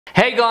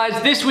Hey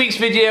guys, this week's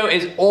video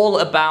is all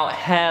about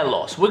hair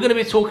loss. We're going to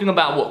be talking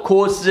about what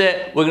causes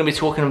it, we're going to be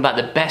talking about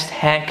the best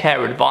hair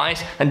care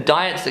advice and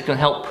diets that can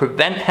help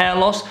prevent hair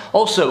loss.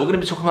 Also, we're going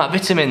to be talking about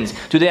vitamins.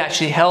 Do they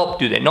actually help?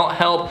 Do they not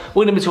help?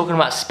 We're going to be talking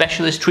about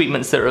specialist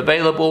treatments that are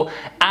available,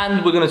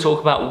 and we're going to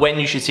talk about when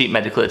you should seek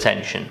medical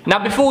attention.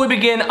 Now, before we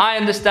begin, I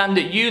understand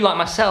that you, like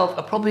myself,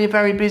 are probably a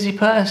very busy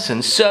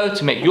person. So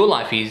to make your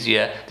life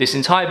easier, this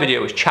entire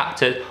video is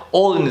chaptered,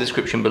 all in the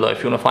description below.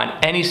 If you want to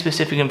find any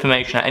specific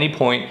information at any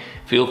point,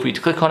 feel free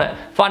to click on it,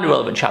 find a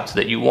relevant chapter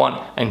that you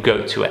want, and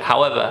go to it.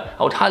 However,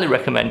 I would highly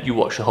recommend you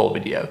watch the whole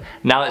video.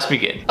 Now let's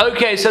begin.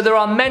 Okay, so there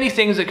are many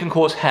things that can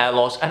cause hair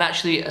loss, and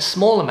actually a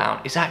small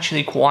amount is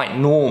actually quite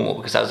normal,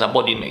 because as our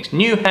body makes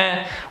new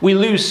hair, we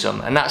lose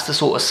some, and that's the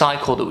sort of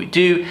cycle that we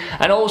do.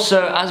 And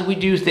also, as we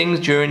do things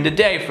during the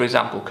day, for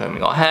example,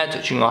 combing our hair,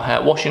 touching our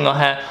hair, washing our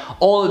hair,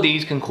 all of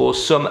these can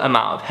cause some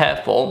amount of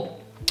hair fall.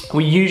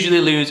 We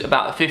usually lose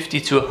about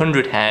 50 to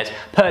 100 hairs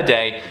per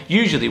day,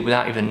 usually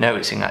without even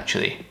noticing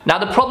actually. Now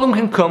the problem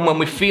can come when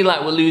we feel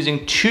like we're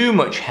losing too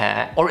much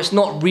hair or it's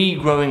not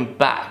regrowing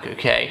back,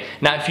 okay?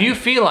 Now if you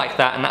feel like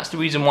that, and that's the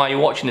reason why you're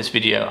watching this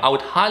video, I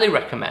would highly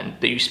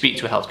recommend that you speak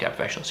to a healthcare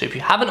professional. So if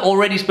you haven't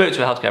already spoke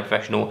to a healthcare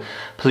professional,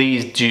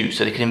 please do,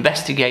 so they can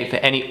investigate for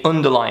any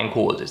underlying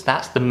causes.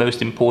 That's the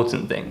most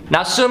important thing.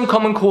 Now some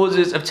common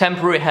causes of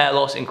temporary hair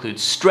loss include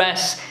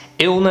stress,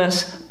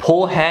 illness,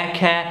 poor hair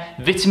care,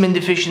 vitamin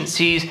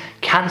deficiencies,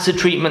 cancer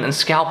treatment, and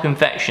scalp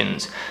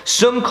infections.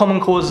 Some common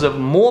causes of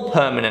more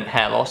permanent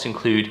hair loss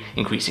include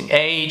increasing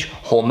age,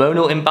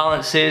 hormonal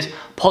imbalances,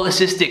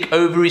 polycystic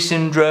ovary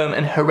syndrome,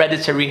 and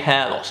hereditary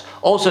hair loss,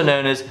 also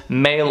known as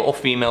male or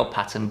female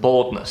pattern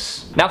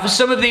baldness. Now for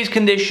some of these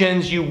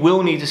conditions, you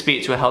will need to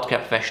speak to a healthcare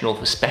professional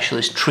for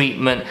specialist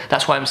treatment.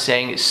 That's why I'm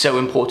saying it's so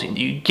important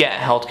that you get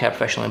a healthcare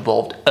professional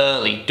involved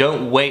early.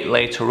 Don't wait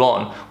later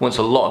on once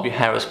a lot of your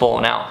hair has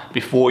fallen out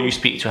before you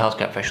speak to a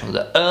healthcare professional.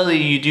 The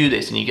earlier you do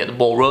this and you get the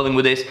ball rolling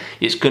with this,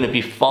 it's going to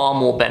be far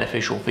more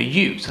beneficial for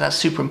you. So that's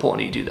super important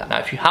that you do that. Now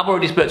if you have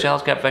already spoken to a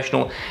healthcare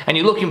professional and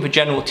you're looking for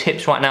general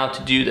tips right now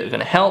to do that are going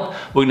to help,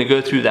 we're going to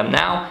go through them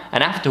now,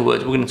 and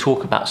afterwards we're going to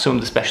talk about some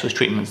of the specialist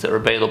treatments that are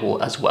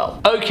available as well.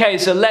 Okay,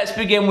 so let's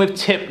begin with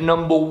tip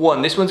number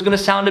one. This one's going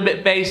to sound a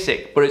bit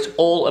basic, but it's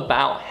all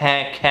about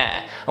hair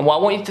care. And what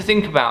I want you to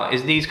think about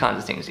is these kinds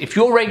of things. If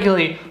you're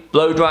regularly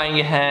blow drying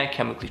your hair,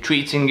 chemically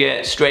treating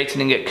it,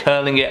 straightening it,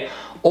 curling it,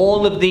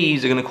 all of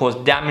these are going to cause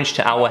damage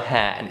to our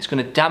hair, and it's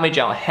going to damage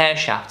our hair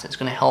shafts. It's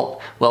going to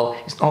help,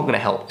 well, it's not going to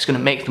help, it's going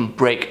to make them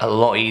break a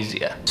lot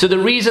easier. So the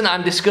reason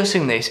I'm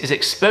discussing this is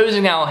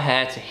exposing our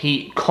hair to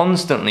heat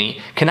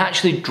constantly can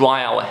actually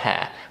dry our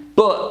hair.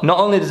 But not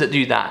only does it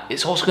do that,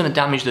 it's also going to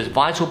damage those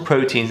vital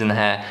proteins in the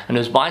hair and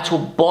those vital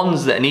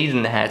bonds that are needed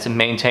in the hair to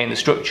maintain the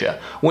structure.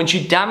 Once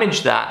you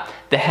damage that,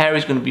 the hair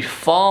is going to be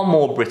far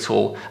more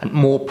brittle and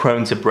more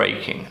prone to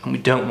breaking, and we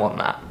don't want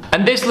that.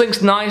 And this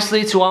links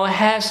nicely to our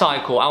hair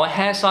cycle. Our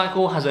hair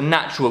cycle has a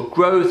natural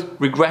growth,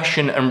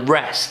 regression, and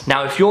rest.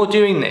 Now if you're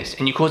doing this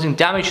and you're causing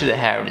damage to the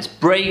hair and it's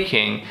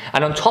breaking,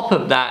 and on top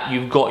of that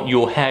you've got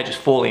your hair just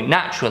falling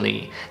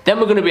naturally, then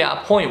we're going to be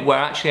at a point where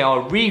actually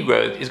our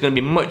regrowth is going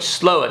to be much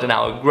slower than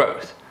our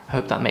growth. I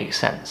hope that makes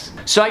sense.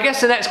 So I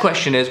guess the next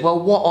question is, well,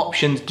 what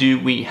options do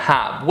we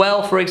have?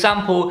 Well, for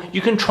example,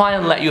 you can try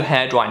and let your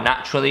hair dry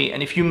naturally,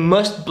 and if you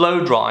must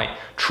blow dry,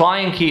 try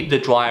and keep the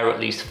dryer at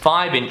least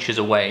 5 inches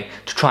away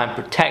to try and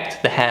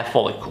protect the hair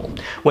follicle.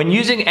 When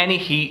using any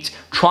heat,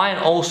 try and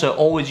also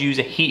always use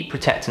a heat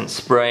protectant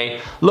spray.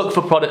 Look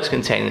for products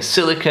containing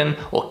silicone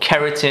or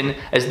keratin,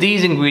 as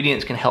these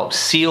ingredients can help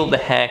seal the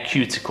hair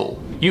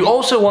cuticle. You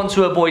also want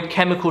to avoid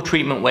chemical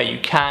treatment where you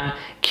can,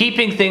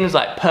 keeping things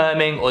like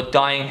perming or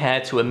dyeing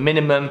hair to a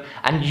minimum,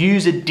 and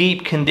use a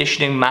deep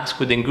conditioning mask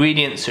with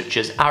ingredients such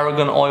as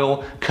argan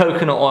oil,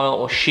 coconut oil,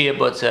 or shea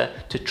butter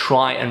to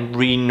try and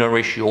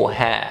re-nourish your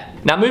hair.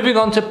 Now moving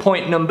on to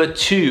point number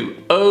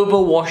 2,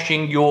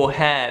 overwashing your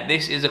hair.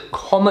 This is a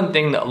common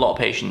thing that a lot of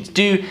patients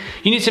do.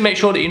 You need to make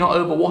sure that you're not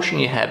overwashing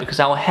your hair, because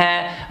our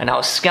hair and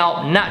our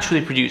scalp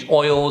naturally produce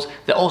oils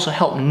that also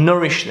help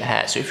nourish the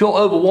hair. So if you're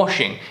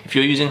overwashing, if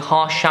you're using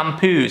harsh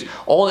shampoos,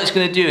 all it's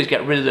going to do is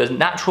get rid of those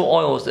natural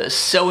oils that are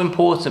so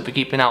important for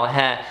keeping our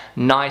hair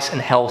nice and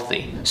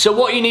healthy. So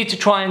what you need to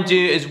try and do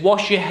is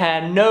wash your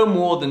hair no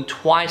more than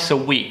twice a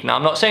week. Now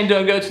I'm not saying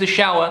don't go to the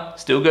shower,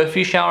 still go for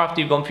your shower after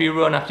you've gone for your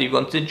run, after you've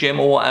gone to the gym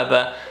or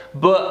whatever,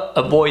 but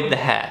avoid the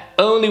hair.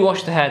 Only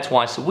wash the hair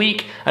twice a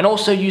week, and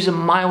also use a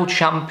mild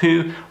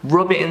shampoo,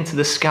 rub it into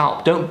the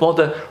scalp. Don't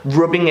bother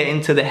rubbing it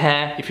into the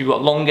hair if you've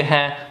got longer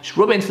hair, just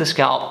rub it into the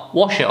scalp,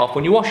 wash it off.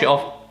 When you wash it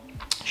off,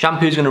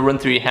 shampoo is going to run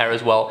through your hair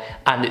as well,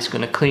 and it's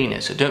going to clean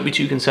it. So don't be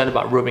too concerned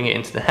about rubbing it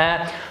into the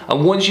hair.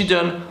 And once you're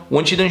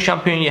done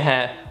shampooing your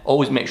hair,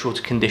 always make sure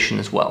to condition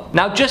as well.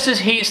 Now, just as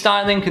heat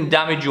styling can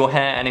damage your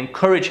hair and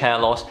encourage hair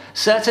loss,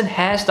 certain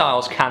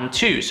hairstyles can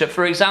too. So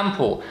for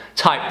example,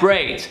 tight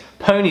braids,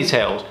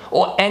 ponytails,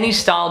 or any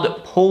style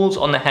that pulls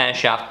on the hair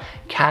shaft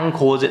can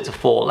cause it to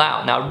fall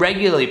out. Now,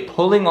 regularly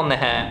pulling on the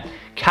hair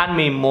can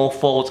mean more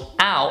falls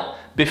out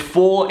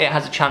before it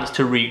has a chance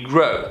to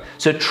regrow.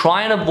 So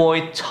try and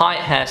avoid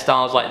tight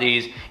hairstyles like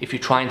these if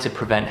you're trying to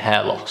prevent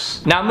hair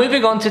loss. Now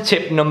moving on to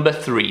tip number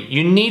 3,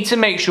 you need to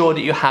make sure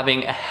that you're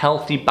having a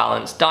healthy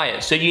balanced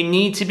diet. So you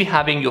need to be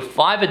having your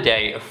 5 a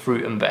day of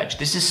fruit and veg.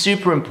 This is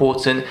super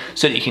important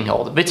so that you can get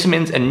all the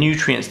vitamins and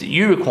nutrients that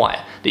you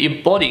require, that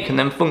your body can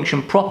then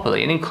function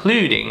properly, and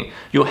including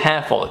your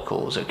hair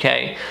follicles,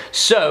 okay?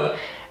 So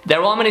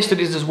there are many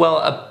studies as well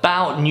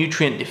about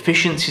nutrient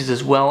deficiencies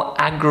as well,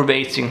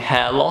 aggravating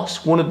hair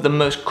loss. One of the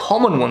most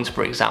common ones,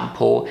 for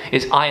example,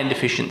 is iron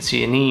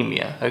deficiency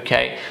anemia,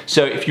 okay?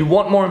 So if you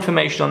want more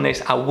information on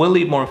this, I will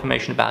leave more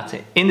information about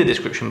it in the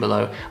description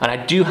below, and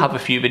I do have a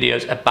few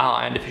videos about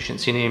iron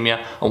deficiency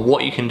anemia and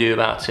what you can do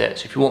about it.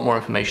 So if you want more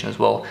information as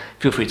well,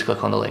 feel free to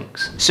click on the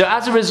links. So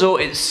as a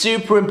result, it's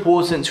super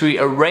important to eat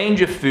a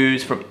range of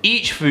foods from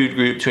each food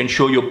group to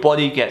ensure your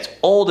body gets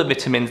all the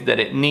vitamins that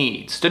it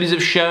needs. Studies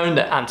have shown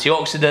that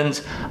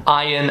antioxidants,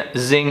 iron,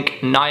 zinc,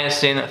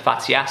 niacin,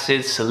 fatty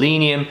acids,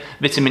 selenium,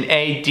 vitamin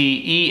A,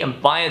 D, E, and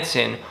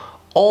biotin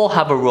all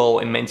have a role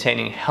in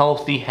maintaining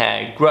healthy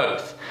hair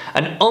growth.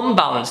 An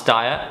unbalanced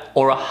diet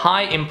or a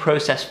high in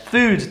processed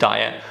foods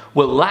diet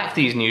will lack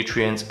these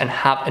nutrients and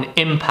have an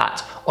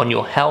impact on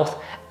your health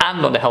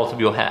and on the health of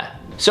your hair.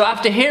 So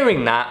after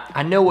hearing that,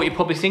 I know what you're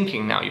probably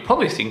thinking now. You're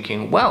probably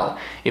thinking, well,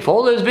 if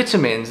all those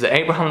vitamins that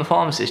Abraham the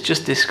pharmacist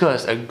just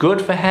discussed are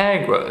good for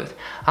hair growth,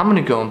 I'm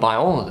gonna go and buy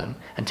all of them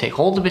and take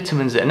all the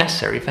vitamins that are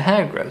necessary for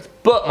hair growth.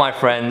 But my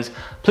friends,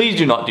 please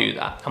do not do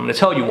that. I'm gonna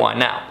tell you why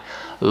now.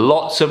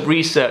 Lots of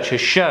research has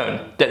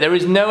shown that there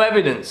is no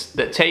evidence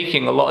that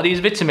taking a lot of these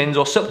vitamins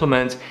or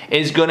supplements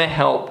is gonna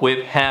help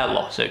with hair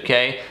loss,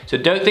 okay? So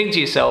don't think to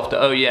yourself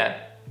that, oh yeah,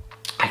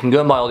 I can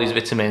go and buy all these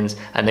vitamins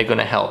and they're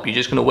gonna help. You're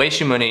just gonna waste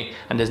your money,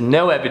 and there's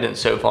no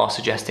evidence so far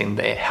suggesting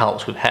that it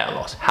helps with hair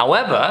loss.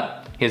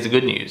 However, here's the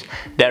good news.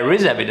 There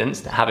is evidence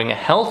that having a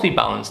healthy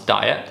balanced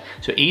diet,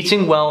 so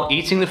eating well,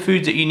 eating the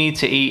foods that you need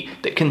to eat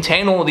that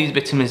contain all these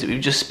vitamins that we've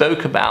just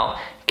spoke about,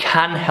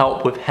 can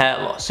help with hair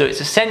loss. So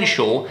it's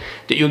essential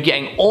that you're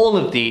getting all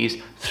of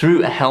these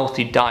through a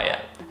healthy diet.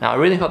 Now I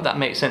really hope that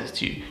makes sense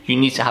to you. You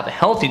need to have a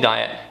healthy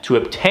diet to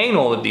obtain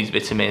all of these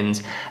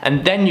vitamins,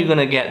 and then you're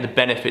gonna get the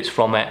benefits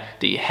from it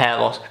that your hair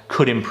loss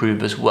could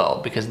improve as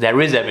well, because there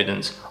is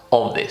evidence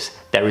of this.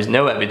 There is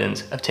no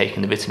evidence of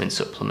taking the vitamin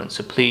supplements,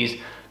 so please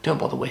don't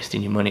bother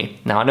wasting your money.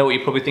 Now I know what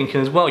you're probably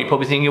thinking as well. You're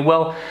probably thinking,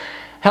 well,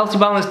 healthy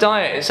balanced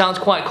diet, it sounds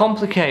quite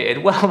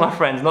complicated. Well, my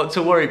friends, not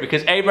to worry,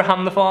 because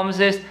Abraham the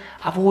pharmacist,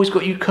 I've always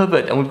got you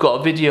covered, and we've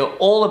got a video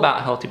all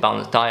about healthy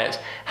balanced diets,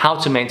 how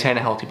to maintain a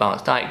healthy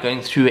balanced diet,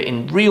 going through it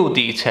in real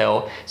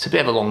detail. It's a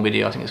bit of a long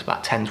video, I think it's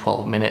about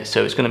 10-12 minutes,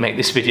 so it's gonna make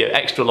this video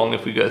extra long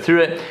if we go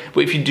through it.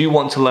 But if you do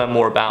want to learn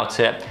more about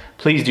it,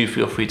 please do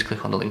feel free to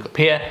click on the link up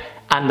here,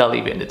 and I'll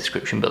leave it in the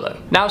description below.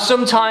 Now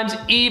sometimes,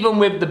 even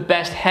with the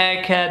best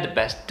hair care, the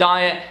best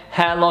diet,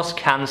 hair loss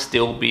can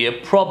still be a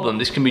problem.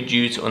 This can be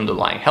due to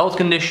underlying health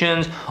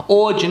conditions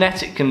or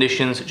genetic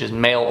conditions such as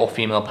male or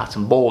female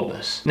pattern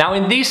baldness. Now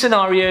in these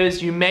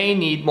scenarios, you may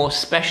need more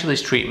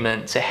specialist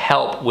treatment to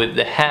help with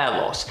the hair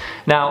loss.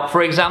 Now,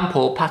 for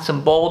example,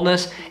 pattern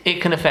baldness, it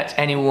can affect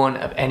anyone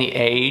of any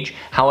age.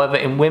 However,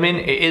 in women,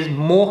 it is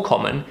more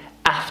common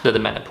after the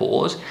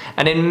menopause,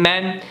 and in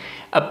men,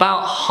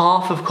 about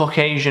half of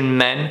Caucasian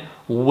men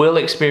will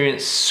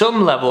experience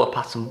some level of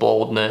pattern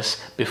baldness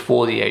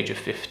before the age of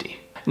 50.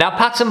 Now,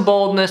 pattern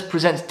baldness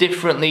presents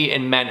differently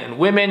in men and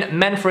women.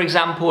 Men, for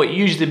example, it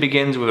usually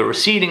begins with a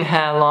receding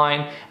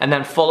hairline and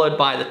then followed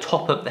by the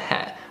top of the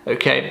hair.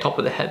 Okay, top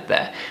of the head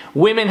there.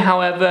 Women,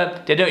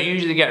 however, they don't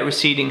usually get a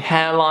receding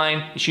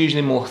hairline. It's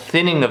usually more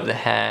thinning of the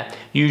hair,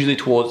 usually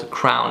towards the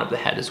crown of the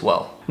head as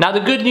well. Now the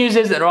good news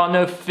is that there are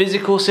no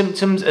physical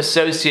symptoms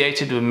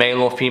associated with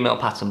male or female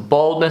pattern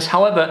baldness.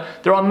 However,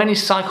 there are many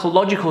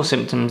psychological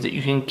symptoms that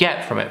you can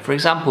get from it. For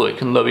example, it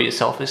can lower your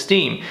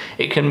self-esteem.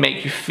 It can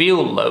make you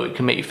feel low. It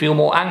can make you feel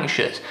more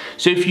anxious.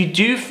 So if you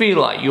do feel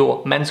like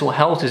your mental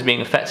health is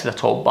being affected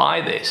at all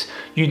by this,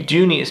 you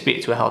do need to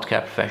speak to a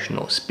healthcare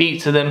professional.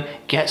 Speak to them,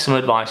 get some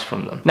advice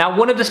from them. Now,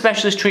 one of the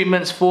specialist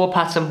treatments for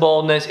pattern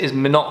baldness is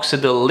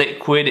minoxidil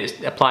liquid. It's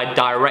applied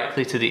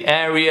directly to the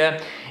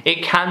area.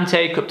 It can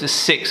take up to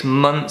 6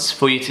 months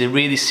for you to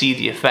really see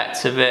the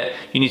effects of it.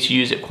 You need to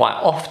use it quite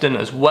often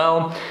as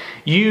well.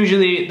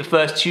 Usually the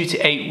first 2 to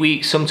 8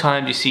 weeks,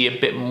 sometimes you see a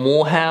bit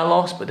more hair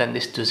loss, but then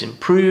this does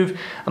improve.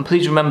 And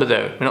please remember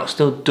though,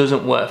 minoxidil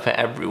doesn't work for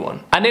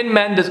everyone. And in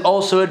men, there's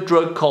also a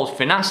drug called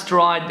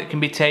finasteride that can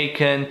be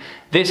taken.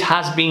 This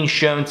has been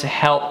shown to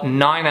help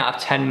 9 out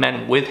of 10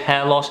 men with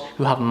hair loss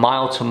who have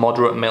mild to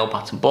moderate male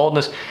pattern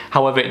baldness.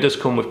 However, it does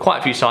come with quite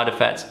a few side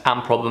effects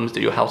and problems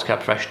that your healthcare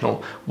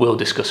professional will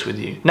discuss with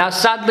you. Now,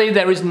 sadly,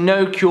 there is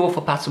no cure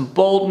for pattern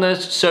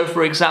baldness. So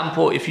for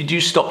example, if you do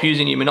stop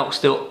using your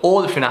minoxidil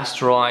or the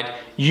finasteride,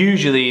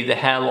 usually the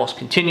hair loss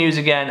continues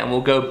again and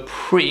will go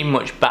pretty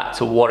much back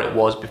to what it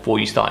was before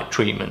you started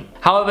treatment.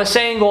 However,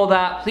 saying all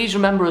that, please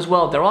remember as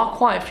well, there are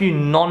quite a few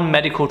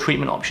non-medical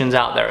treatment options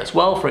out there as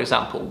well. For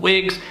example,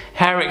 wigs,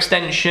 hair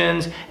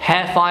extensions,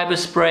 hair fiber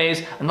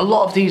sprays, and a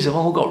lot of these have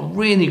all got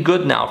really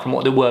good now from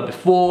what they were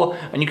before,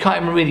 and you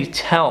can't even really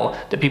tell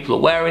that people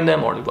are wearing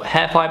them or they've got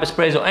hair fiber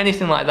sprays or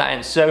anything like that.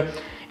 And so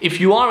if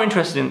you are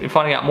interested in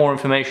finding out more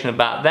information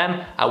about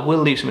them, I will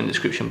leave some in the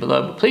description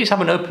below, but please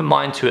have an open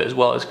mind to it as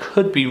well, as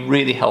could be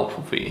really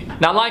helpful for you.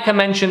 Now, like I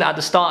mentioned at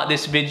the start of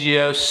this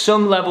video,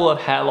 some level of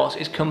hair loss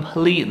is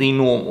completely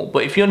normal,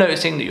 but if you're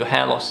noticing that your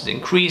hair loss is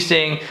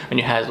increasing and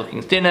your hair is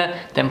looking thinner,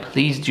 then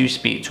please do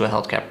speak to a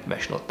healthcare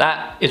professional.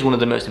 That is one of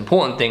the most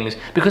important things,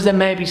 because there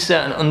may be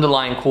certain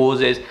underlying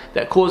causes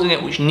that are causing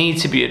it which need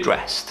to be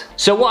addressed.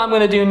 So what I'm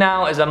going to do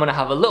now is I'm going to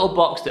have a little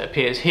box that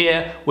appears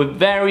here with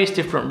various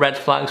different red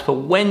flags for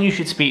when you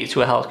should speak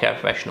to a healthcare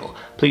professional.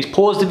 Please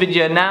pause the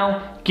video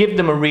now, give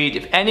them a read.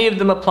 If any of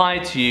them apply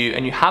to you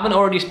and you haven't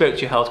already spoke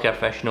to your healthcare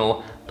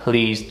professional,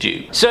 please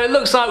do. So it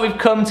looks like we've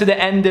come to the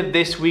end of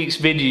this week's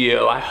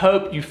video. I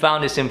hope you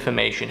found this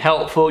information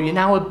helpful. You're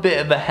now a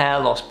bit of a hair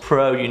loss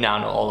pro. You now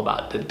know all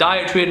about the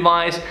dietary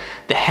advice,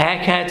 the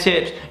hair care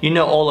tips. You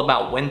know all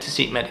about when to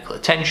seek medical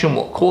attention,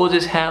 what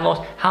causes hair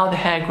loss, how the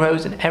hair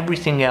grows, and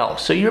everything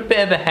else. So you're a bit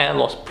of a hair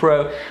loss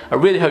pro. I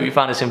really hope you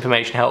found this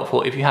information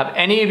helpful. If you have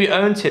any of your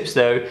own tips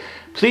though,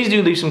 please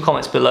do leave some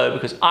comments below,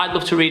 because I'd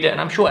love to read it,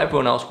 and I'm sure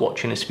everyone else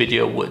watching this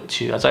video would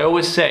too. As I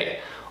always say,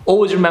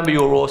 always remember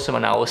you're awesome,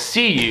 and I will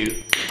see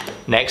you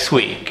next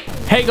week.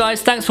 Hey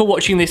guys, thanks for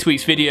watching this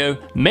week's video.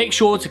 Make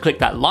sure to click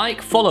that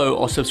like, follow,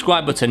 or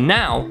subscribe button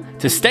now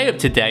to stay up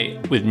to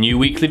date with new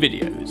weekly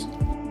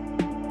videos.